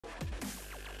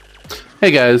Hey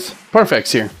guys,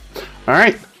 Parfex here.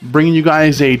 Alright, bringing you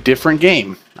guys a different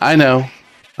game. I know.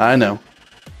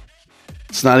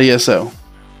 It's not ESO.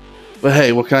 But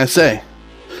hey, what can I say?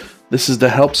 This is to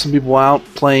help some people out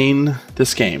playing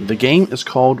this game. The game is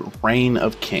called Reign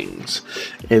of Kings.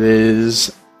 It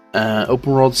is an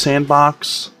open world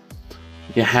sandbox.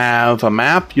 You have a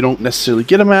map. You don't necessarily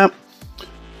get a map,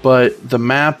 but the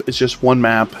map is just one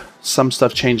map. Some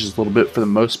stuff changes a little bit. For the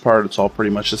most part, it's all pretty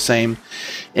much the same.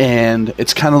 And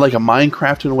it's kind of like a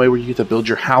Minecraft in a way where you get to build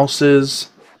your houses.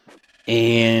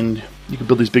 And you can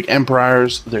build these big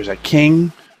empires. There's a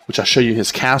king, which I'll show you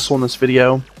his castle in this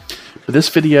video. But this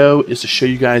video is to show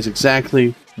you guys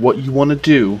exactly what you want to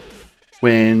do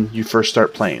when you first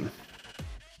start playing.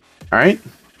 Alright?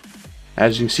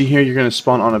 As you can see here, you're going to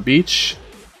spawn on a beach.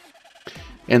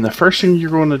 And the first thing you're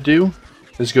going to do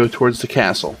is go towards the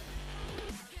castle.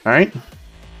 Alright?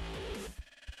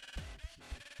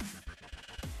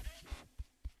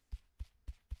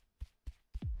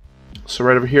 So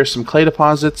right over here, some clay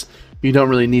deposits. You don't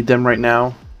really need them right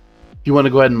now. If you want to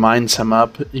go ahead and mine some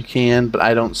up, you can, but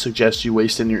I don't suggest you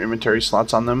wasting your inventory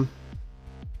slots on them.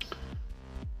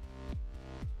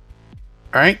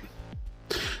 Alright?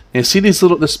 You see this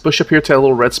bush up here, it's got a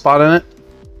little red spot in it?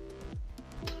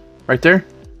 Right there?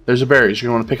 There's the berries. You're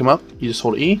going to want to pick them up. You just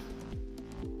hold E.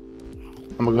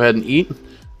 I'm going to go ahead and eat.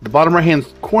 The bottom right hand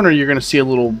corner, you're going to see a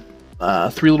little,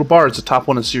 3 little bars. The top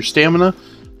one is your stamina,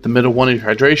 the middle one is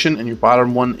your hydration, and your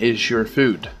bottom one is your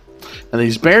food. And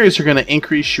these berries are going to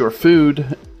increase your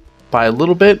food by a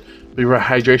little bit, but your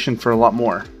hydration for a lot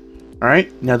more.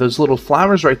 Alright, now those little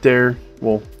flowers right there,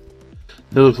 well,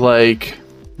 they look like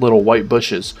little white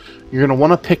bushes. You're going to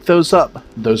want to pick those up.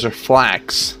 Those are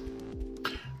flax.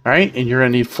 Alright, and you're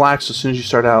going to need flax as soon as you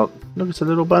start out. Look, it's a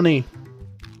little bunny.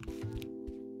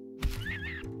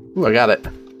 Ooh, I got it.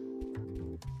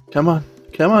 Come on,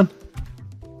 come on.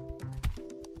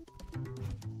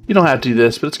 You don't have to do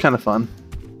this, but it's kind of fun.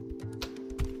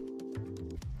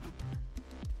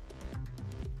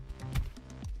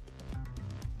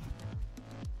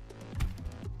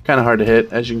 Kind of hard to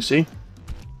hit, as you can see.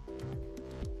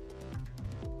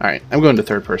 Alright, I'm going to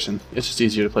third person. It's just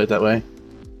easier to play it that way.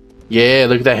 Yeah,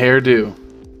 look at that hairdo.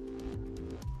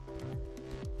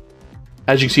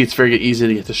 As you can see, it's very easy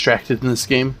to get distracted in this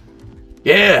game.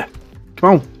 Yeah!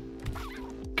 Come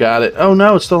on. Got it. Oh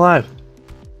no, it's still alive.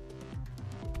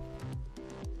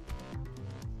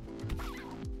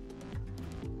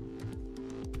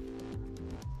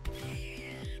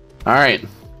 Alright.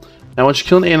 Now once you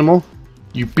kill an animal,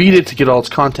 you beat it to get all its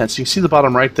contents. You can see the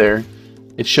bottom right there.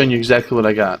 It's showing you exactly what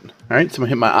I got. Alright, so I'm going to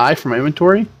hit my I for my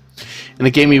inventory. And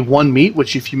it gave me 1 meat,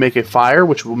 which if you make a fire,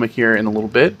 which we'll make here in a little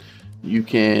bit, you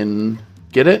can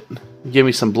get it. It gave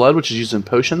me some blood, which is used in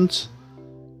potions.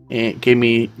 And it gave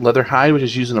me leather hide, which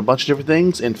is used in a bunch of different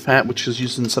things. And fat, which is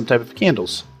used in some type of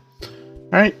candles.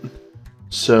 Alright,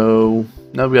 so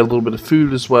now we got a little bit of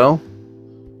food as well.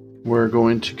 We're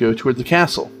going to go toward the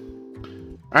castle.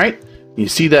 Alright, you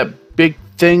see that big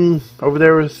thing over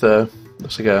there with,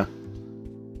 looks like a,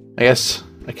 I guess,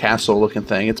 a castle looking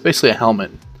thing. It's basically a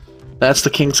helmet. That's the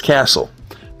king's castle.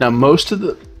 Now most of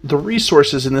the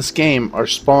resources in this game are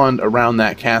spawned around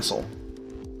that castle.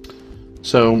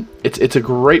 So it's a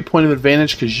great point of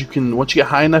advantage because you can, once you get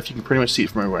high enough, you can pretty much see it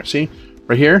from everywhere. See?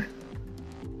 Right here?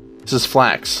 This is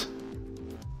flax.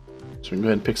 So we can go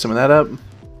ahead and pick some of that up.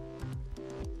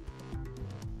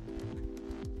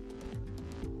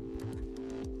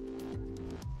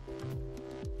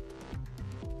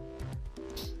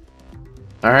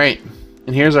 Alright,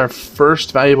 and here's our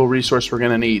first valuable resource we're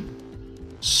going to need.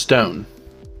 Stone.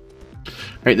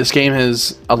 Alright, this game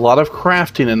has a lot of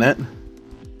crafting in it.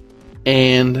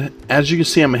 And as you can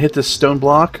see, I'm going to hit this stone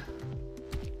block.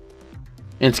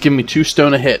 And it's giving me 2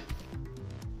 stone a hit.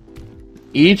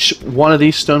 Each one of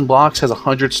these stone blocks has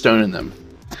 100 stone in them.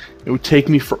 It would take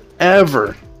me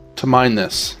forever to mine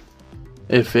this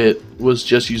if it was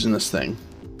just using this thing.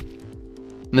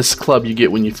 And this club you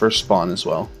get when you first spawn as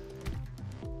well.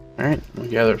 Alright, we'll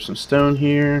gather up some stone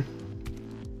here.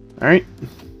 Alright.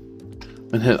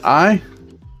 And hit I.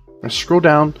 I'm going to scroll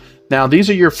down. Now, these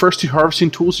are your first 2 harvesting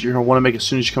tools you're going to want to make as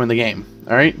soon as you come in the game.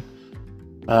 Alright.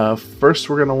 First,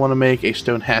 we're going to want to make a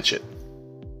stone hatchet.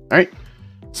 Alright.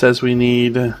 It says we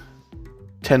need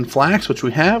 10 flax, which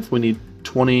we have. We need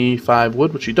 25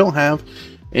 wood, which we don't have.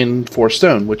 And 4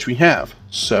 stone, which we have.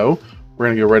 So, we're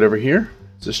going to go right over here.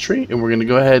 It's this tree. And we're going to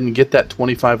go ahead and get that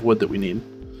 25 wood that we need.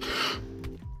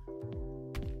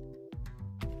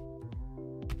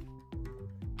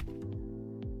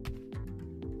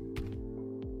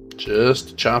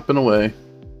 Just chopping away.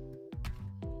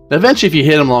 And eventually, if you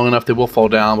hit them long enough, they will fall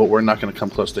down, but we're not going to come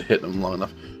close to hitting them long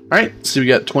enough. Alright, so we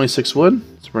got 26 wood.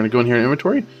 So we're going to go in here in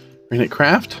inventory. We're going to hit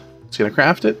craft. It's going to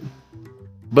craft it.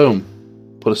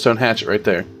 Boom. Put a stone hatchet right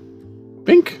there.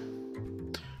 Bink.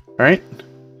 Alright.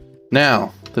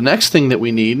 Now, the next thing that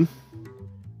we need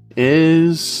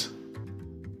is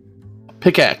a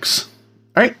pickaxe.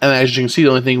 Alright, and as you can see, the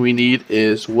only thing we need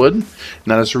is wood. And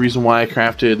that is the reason why I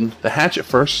crafted the hatchet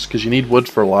first, because you need wood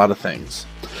for a lot of things.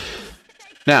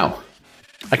 Now,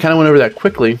 I kind of went over that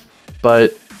quickly,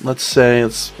 but let's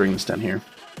bring this down here.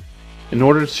 In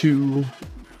order to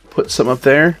put something up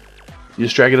there, you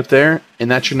just drag it up there,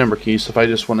 and that's your number key. So if I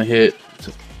just want to hit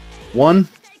 1,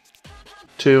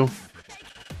 2,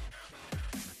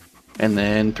 and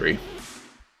then 3.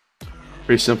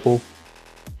 Pretty simple.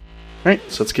 Alright,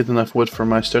 so let's get enough wood for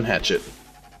my stone hatchet.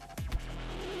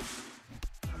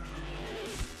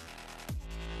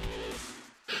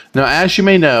 Now, as you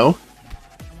may know,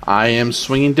 I am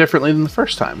swinging differently than the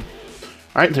first time.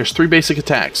 Alright, there's 3 basic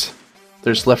attacks.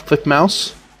 There's left click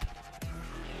mouse,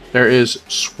 there is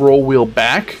scroll wheel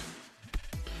back,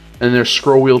 and there's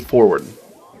scroll wheel forward.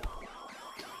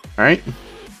 Alright?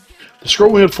 The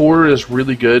scroll wheel forward is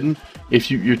really good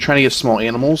if you're trying to get small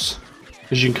animals,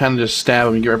 because you can kind of just stab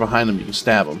them. You get right behind them, you can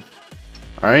stab them.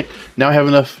 Alright, now I have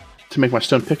enough to make my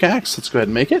stone pickaxe. Let's go ahead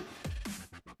and make it.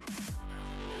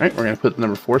 Alright, we're going to put the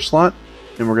number 4 slot,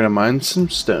 and we're going to mine some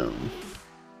stone.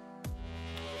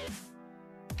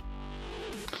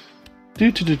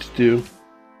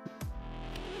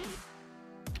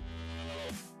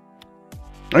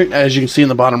 Alright, as you can see in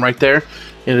the bottom right there,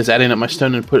 it is adding up my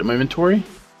stone and put it in my inventory.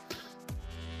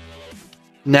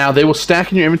 Now, they will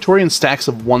stack in your inventory in stacks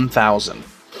of 1,000.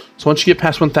 So once you get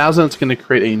past 1,000, it's going to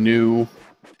create a new,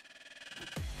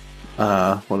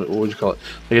 what would you call it?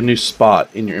 Like a new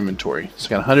spot in your inventory. So you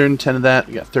got 110 of that,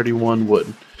 you got 31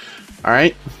 wood.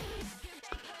 Alright.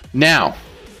 Now,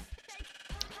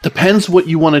 depends what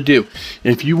you want to do.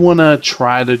 If you want to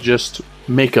try to just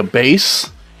make a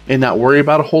base and not worry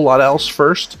about a whole lot else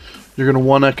first, you're going to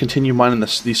want to continue mining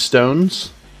these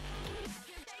stones.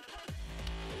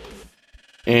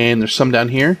 And there's some down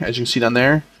here, as you can see down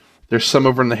there. There's some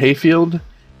over in the hayfield.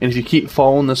 And if you keep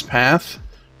following this path,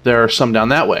 there are some down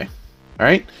that way.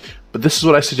 Alright? But this is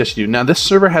what I suggest you do. Now, this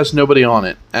server has nobody on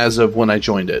it as of when I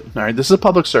joined it. Alright, this is a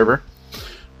public server.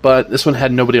 But this one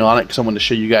had nobody on it because I wanted to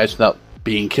show you guys without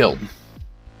being killed.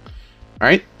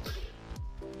 Alright?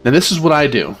 Now, this is what I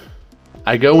do.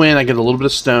 I go in, I get a little bit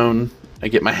of stone, I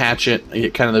get my hatchet, I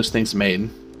get kind of those things made.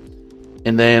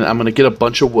 And then I'm going to get a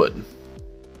bunch of wood.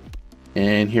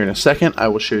 And here in a second, I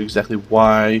will show you exactly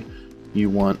why you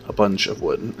want a bunch of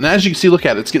wood. And as you can see, look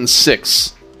at it, it's getting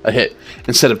 6 a hit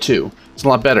instead of 2. It's a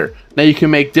lot better. Now you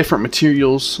can make different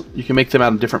materials. You can make them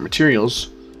out of different materials,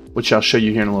 which I'll show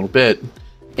you here in a little bit.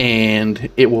 And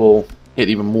it will hit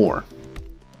even more.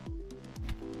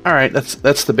 Alright,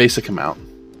 that's the basic amount.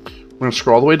 We're going to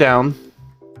scroll all the way down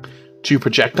to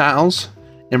projectiles.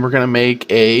 And we're going to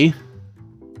make a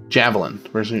javelin.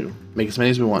 We're just going to make as many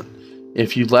as we want.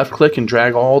 If you left click and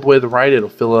drag all the way to the right, it'll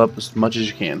fill up as much as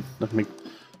you can. I can make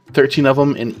 13 of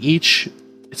them in each.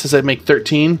 It says I make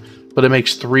 13, but it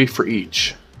makes 3 for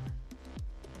each.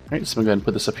 Alright, so I'm going to go ahead and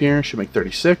put this up here. Should make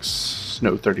 36.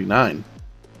 No, 39.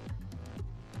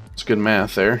 It's good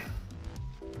math there.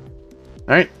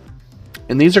 Alright.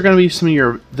 And these are going to be some of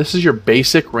your... This is your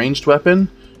basic ranged weapon,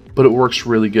 but it works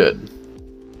really good.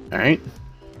 Alright.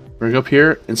 We're going to go up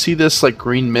here and see this like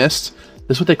green mist.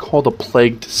 This is what they call the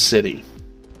Plagued City.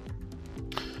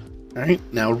 Alright,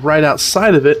 now right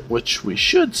outside of it, which we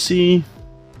should see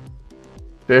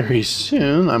very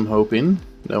soon, I'm hoping.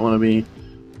 Don't want to be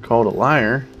called a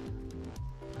liar.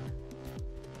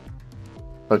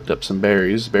 Hooked up some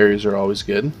berries. Berries are always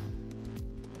good.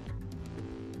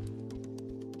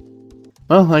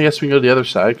 Well, I guess we can go to the other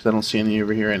side, because I don't see any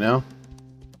over here right now.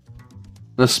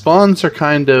 The spawns are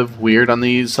kind of weird on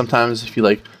these. Sometimes if you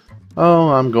like... Oh,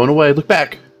 I'm going away. Look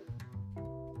back.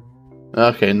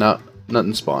 Okay,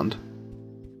 nothing spawned.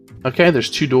 Okay, there's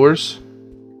 2 doors.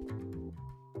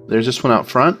 There's this one out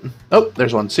front. Oh,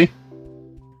 there's one. See?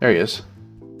 There he is.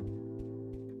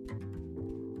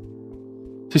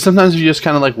 See, sometimes if you just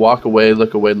kind of like walk away,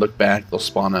 look back, they'll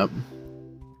spawn up.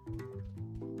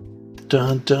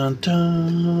 Dun dun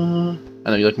dun.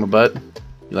 I know you like my butt.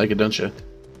 You like it, don't you?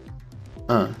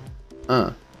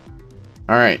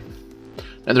 Alright.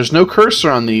 And there's no cursor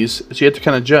on these, so you have to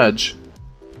kind of judge.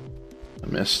 I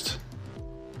missed.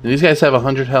 Do these guys have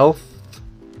 100 health?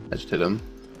 I just hit them.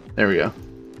 There we go.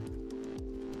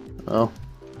 Oh.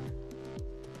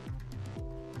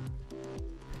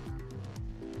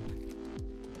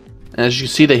 And as you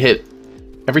see, they hit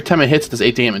Every time it hits, it does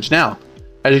 8 damage. Now,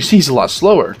 as you see, he's a lot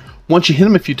slower. Once you hit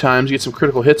him a few times, you get some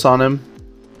critical hits on him.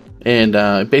 And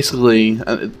basically,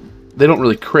 they don't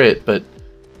really crit, but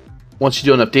once you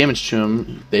do enough damage to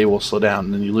them, they will slow down.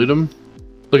 And then you loot them.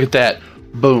 Look at that.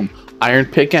 Boom. Iron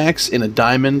pickaxe and a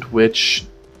diamond, which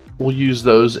we'll use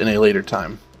those in a later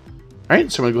time.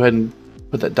 Alright, so I'm going to go ahead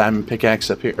and put that diamond pickaxe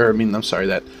up here. Or, I'm sorry,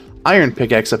 that iron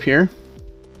pickaxe up here.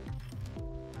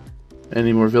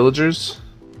 Any more villagers?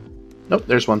 Nope,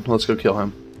 there's one. Let's go kill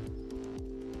him.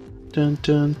 Dun,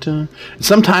 dun, dun.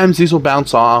 Sometimes these will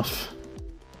bounce off.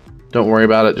 Don't worry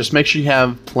about it. Just make sure you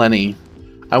have plenty.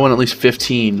 I want at least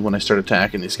 15 when I start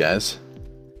attacking these guys.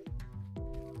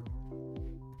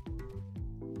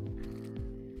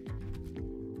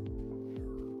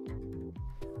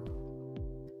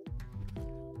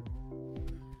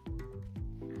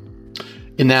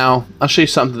 And now, I'll show you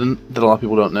something that a lot of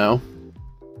people don't know.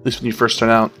 At least when you first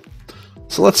start out.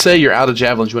 So let's say you're out of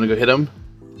javelins. You want to go hit them?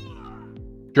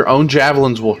 Your own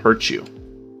javelins will hurt you.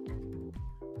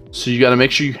 So you got to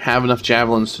make sure you have enough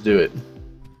javelins to do it.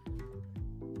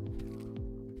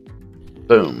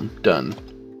 Boom. Done.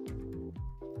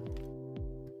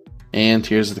 And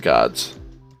here's the gods.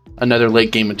 Another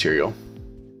late game material.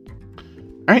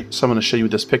 Alright, so I'm going to show you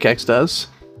what this pickaxe does.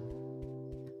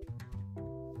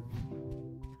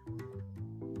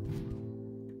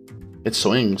 It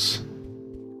swings.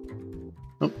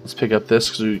 Oh, let's pick up this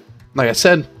because we, like I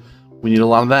said, we need a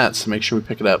lot of that, so make sure we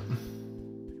pick it up.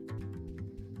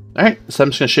 Alright, so I'm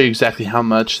just going to show you exactly how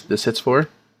much this hits for.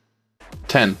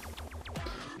 10.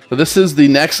 So this is the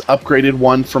next upgraded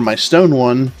one from my stone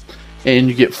one, and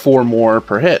you get 4 more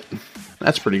per hit.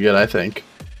 That's pretty good, I think.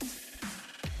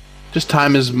 Just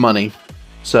time is money.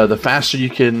 So the faster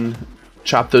you can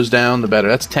chop those down, the better.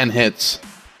 That's 10 hits.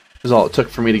 Is all it took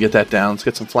for me to get that down. Let's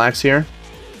get some flax here.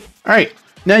 Alright,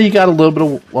 now you got a little bit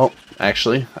of... Well,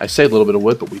 actually, I say a little bit of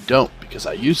wood, but we don't because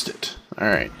I used it.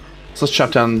 Alright, so let's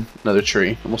chop down another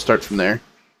tree, and we'll start from there.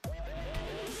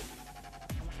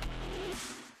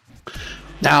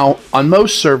 Now, on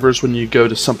most servers, when you go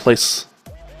to someplace...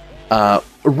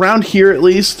 around here, at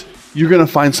least, you're going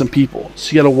to find some people.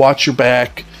 So you got to watch your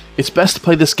back. It's best to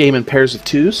play this game in pairs of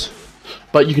 2s.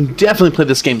 But you can definitely play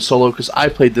this game solo, because I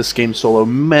played this game solo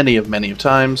many of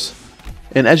times.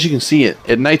 And as you can see,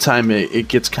 at nighttime it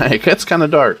gets kind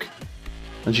of dark.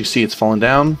 As you see, it's falling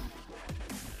down.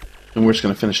 And we're just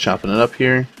going to finish chopping it up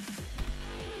here.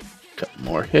 Couple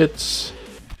more hits.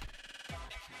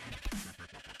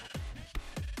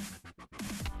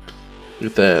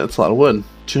 Look at that, that's a lot of wood.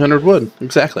 200 wood,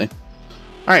 exactly.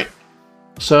 Alright,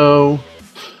 so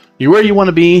you're where you want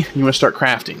to be, you want to start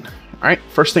crafting. Alright,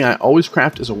 first thing I always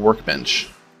craft is a workbench.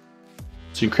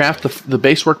 So you craft the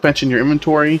base workbench in your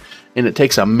inventory, and it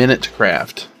takes a minute to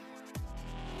craft.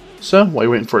 So, while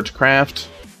you're waiting for it to craft,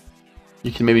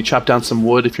 you can maybe chop down some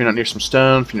wood if you're not near some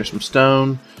stone. If you're near some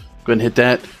stone, go ahead and hit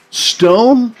that.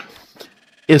 Stone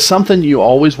is something you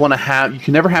always want to have. You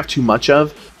can never have too much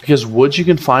of, because wood you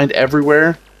can find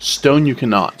everywhere. Stone you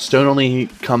cannot. Stone only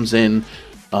comes in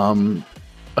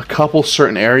a couple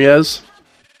certain areas,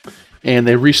 and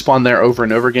they respawn there over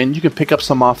and over again. You can pick up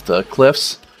some off the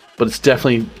cliffs, but it's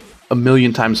definitely a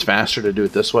million times faster to do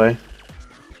it this way.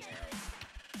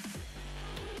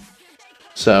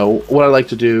 So what I like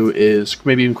to do is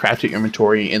maybe even craft your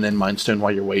inventory and then mine stone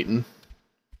while you're waiting.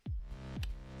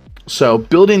 So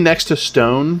building next to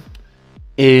stone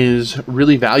is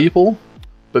really valuable,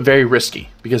 but very risky,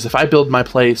 because if I build my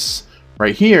place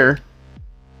right here,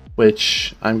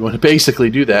 which I'm going to basically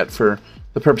do that for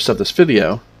the purpose of this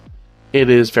video, it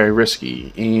is very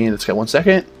risky. And it's got 1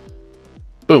 second.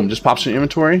 Boom, just pops in your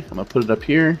inventory. I'm going to put it up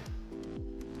here.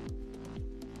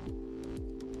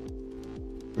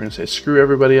 We're going to say screw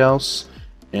everybody else,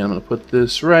 and I'm going to put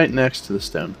this right next to the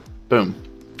stone. Boom.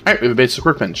 Alright, we have a basic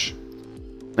workbench.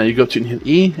 Now you go up to and hit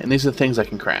E, and these are the things I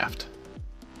can craft.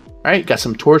 Alright, got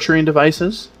some torturing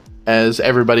devices, as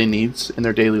everybody needs in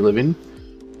their daily living.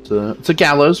 It's a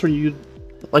gallows where you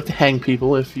like to hang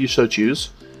people if you so choose.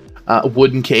 A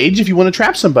wooden cage if you want to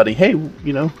trap somebody. Hey,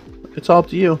 you know, it's all up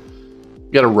to you.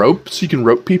 You got a rope so you can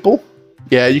rope people.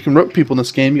 Yeah, you can rope people in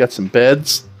this game. You got some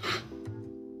beds.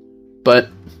 But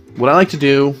what I like to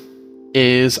do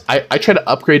is I try to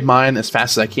upgrade mine as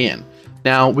fast as I can.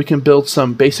 Now, we can build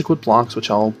some basic wood blocks, which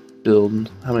I'll build.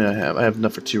 How many I have? I have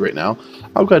enough for 2 right now.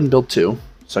 I'll go ahead and build 2,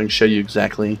 so I can show you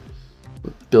exactly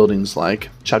what the building's like.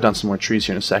 Chop down some more trees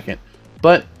here in a second.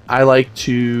 But I like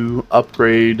to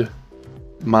upgrade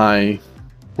my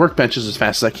workbenches as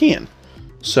fast as I can.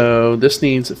 So this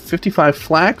needs 55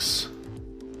 flax,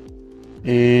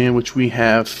 and which we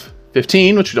have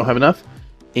 15, which we don't have enough,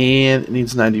 and it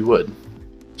needs 90 wood.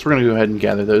 So we're going to go ahead and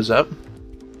gather those up.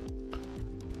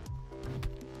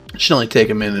 It should only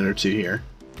take a minute or two here.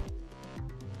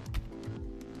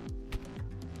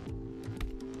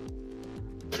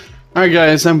 Alright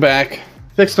guys, I'm back.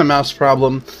 Fixed my mouse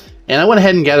problem. And I went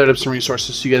ahead and gathered up some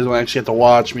resources so you guys won't actually have to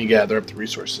watch me gather up the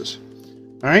resources.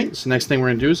 Alright, so next thing we're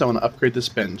going to do is I want to upgrade this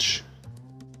bench.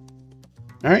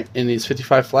 Alright, it needs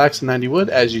 55 flax and 90 wood.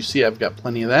 As you see, I've got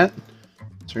plenty of that.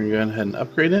 So we're going to go ahead and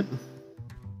upgrade it.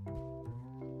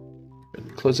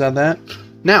 Close out that.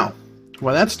 Now,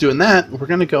 while that's doing that, we're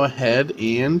going to go ahead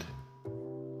and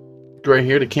go right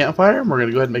here to campfire. We're going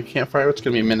to go ahead and make a campfire. It's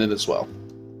going to be a minute as well.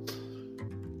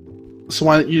 So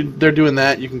while they're doing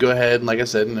that, you can go ahead and, like I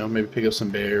said, maybe pick up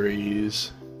some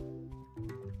berries.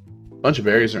 A bunch of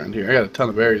berries around here. I got a ton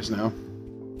of berries now.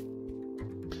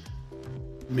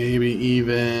 Maybe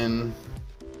even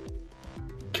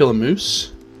kill a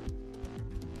moose.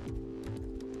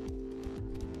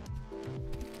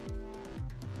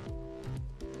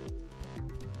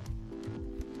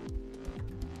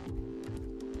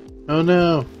 Oh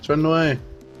no, it's running away.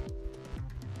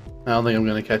 I don't think I'm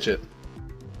going to catch it.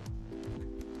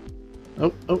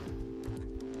 Oh, oh.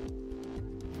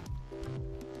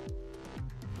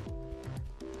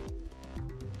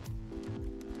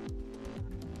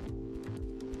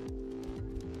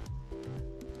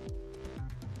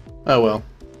 Oh well.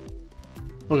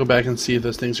 We'll go back and see if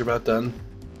those things are about done.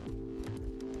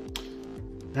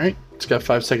 Alright, it's got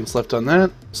 5 seconds left on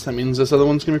that. So that means this other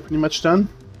one's going to be pretty much done.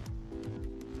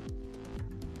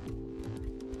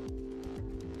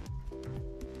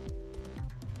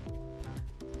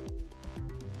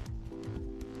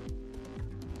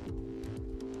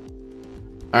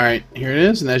 Alright, here it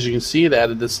is, and as you can see, it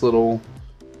added this little,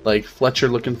 like, Fletcher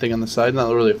looking thing on the side.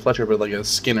 Not really a Fletcher, but like a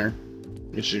Skinner,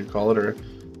 I guess you could call it, or I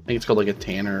think it's called like a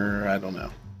Tanner, I don't know.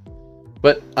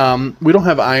 But, we don't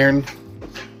have iron,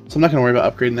 so I'm not going to worry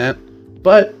about upgrading that.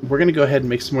 But, we're going to go ahead and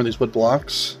make some more of these wood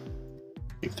blocks,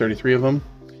 make 33 of them,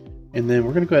 and then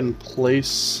we're going to go ahead and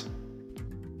place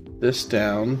this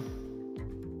down.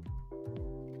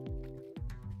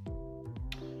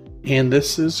 And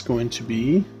this is going to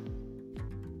be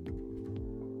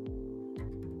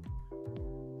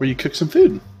where you cook some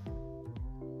food.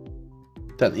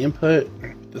 That in the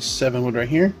input, this 7 wood right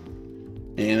here,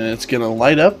 and it's gonna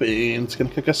light up and it's gonna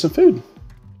cook us some food.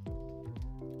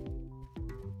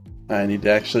 I need to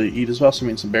actually eat as well, so I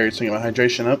need some berries to get my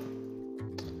hydration up.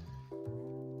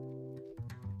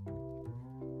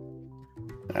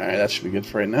 Alright, that should be good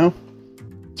for right now.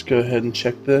 Let's go ahead and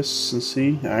check this and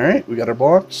see. Alright, we got our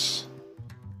blocks.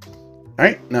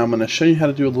 Alright, now I'm gonna show you how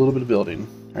to do a little bit of building.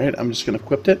 Alright, I'm just gonna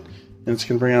equip it. And it's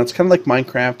going to bring out, it's kind of like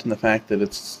Minecraft in the fact that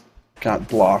it's got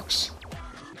blocks.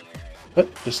 But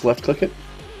just left click it.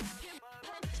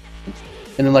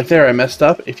 And then like there, I messed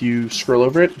up. If you scroll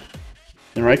over it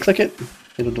and right click it,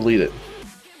 it'll delete it.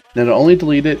 Now it'll only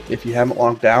delete it if you haven't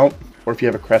logged out or if you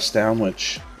have a crest down,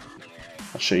 which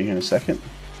I'll show you here in a second.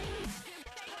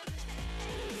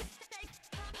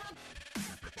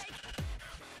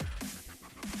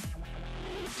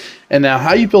 And now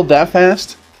how you build that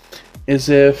fast is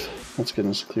if, let's get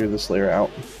this, clear this layer out.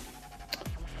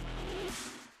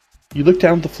 You look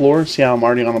down at the floor, see how I'm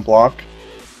already on a block.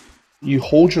 You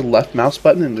hold your left mouse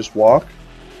button and just walk.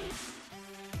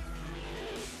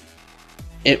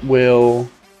 It will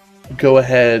go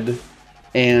ahead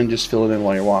and just fill it in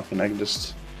while you're walking. I can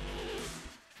just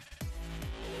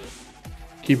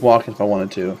keep walking if I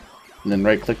wanted to, and then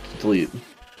right click to delete.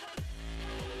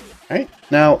 Alright,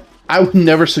 now I would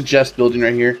never suggest building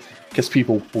right here because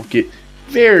people will get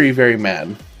very, very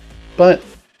mad. But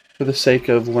for the sake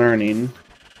of learning,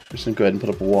 I'm just going to go ahead and put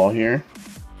up a wall here.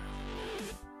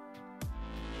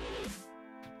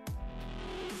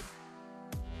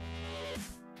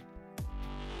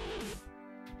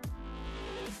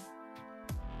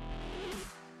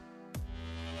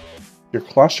 If you're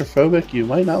claustrophobic, you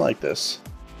might not like this.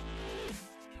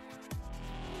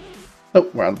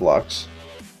 Oh, we're out of blocks.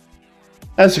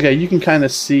 That's okay, you can kind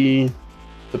of see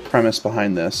the premise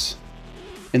behind this.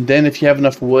 And then if you have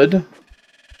enough wood,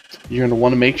 you're going to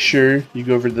want to make sure you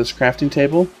go over to this crafting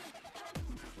table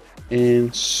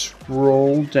and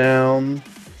scroll down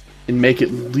and make at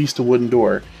least a wooden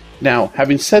door. Now,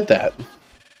 having said that,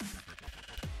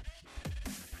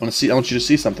 I want you to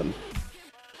see something.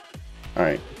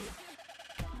 Alright.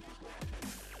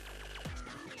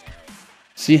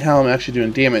 See how I'm actually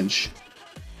doing damage.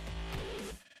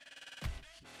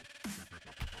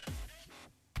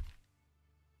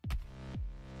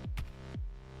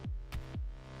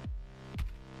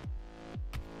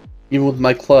 Even with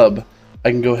my club,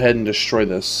 I can go ahead and destroy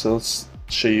this. So let's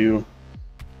show you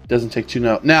Doesn't take too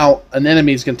now. Now, an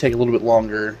enemy is going to take a little bit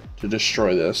longer to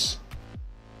destroy this.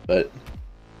 But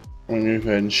I'm going to go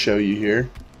ahead and show you here.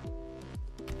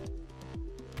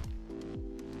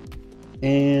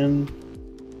 And...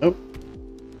 oh.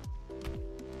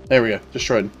 There we go.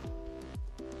 Destroyed.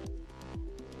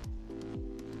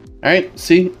 Alright,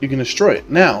 see? You can destroy it.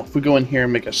 Now, if we go in here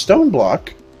and make a stone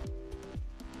block...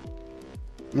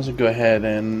 I'm just going to go ahead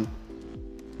and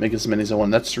make as many as I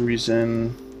want. That's the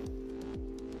reason...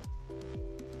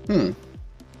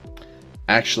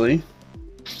 Actually,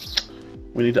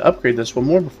 we need to upgrade this one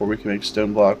more before we can make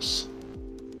stone blocks.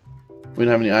 We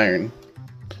don't have any iron.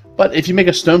 But if you make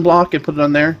a stone block and put it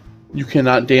on there, you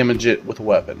cannot damage it with a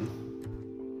weapon.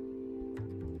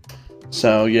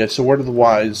 So yeah, so word of the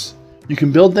wise. You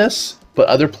can build this, but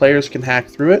other players can hack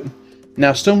through it.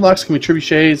 Now stone blocks can be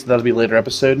trebuchets, that'll be a later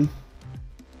episode.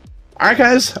 Alright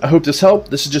guys, I hope this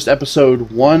helped. This is just episode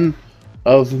 1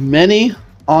 of many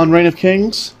on Reign of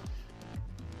Kings.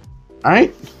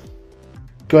 Alright,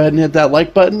 go ahead and hit that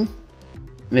like button.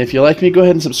 And if you like me, go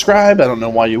ahead and subscribe. I don't know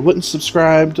why you wouldn't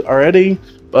subscribe already,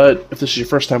 but if this is your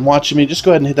first time watching me, just go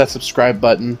ahead and hit that subscribe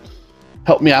button.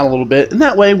 Help me out a little bit. And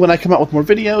that way, when I come out with more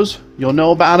videos, you'll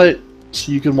know about it,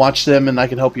 so you can watch them and I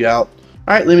can help you out.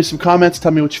 Alright, leave me some comments.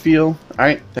 Tell me what you feel.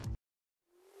 Alright.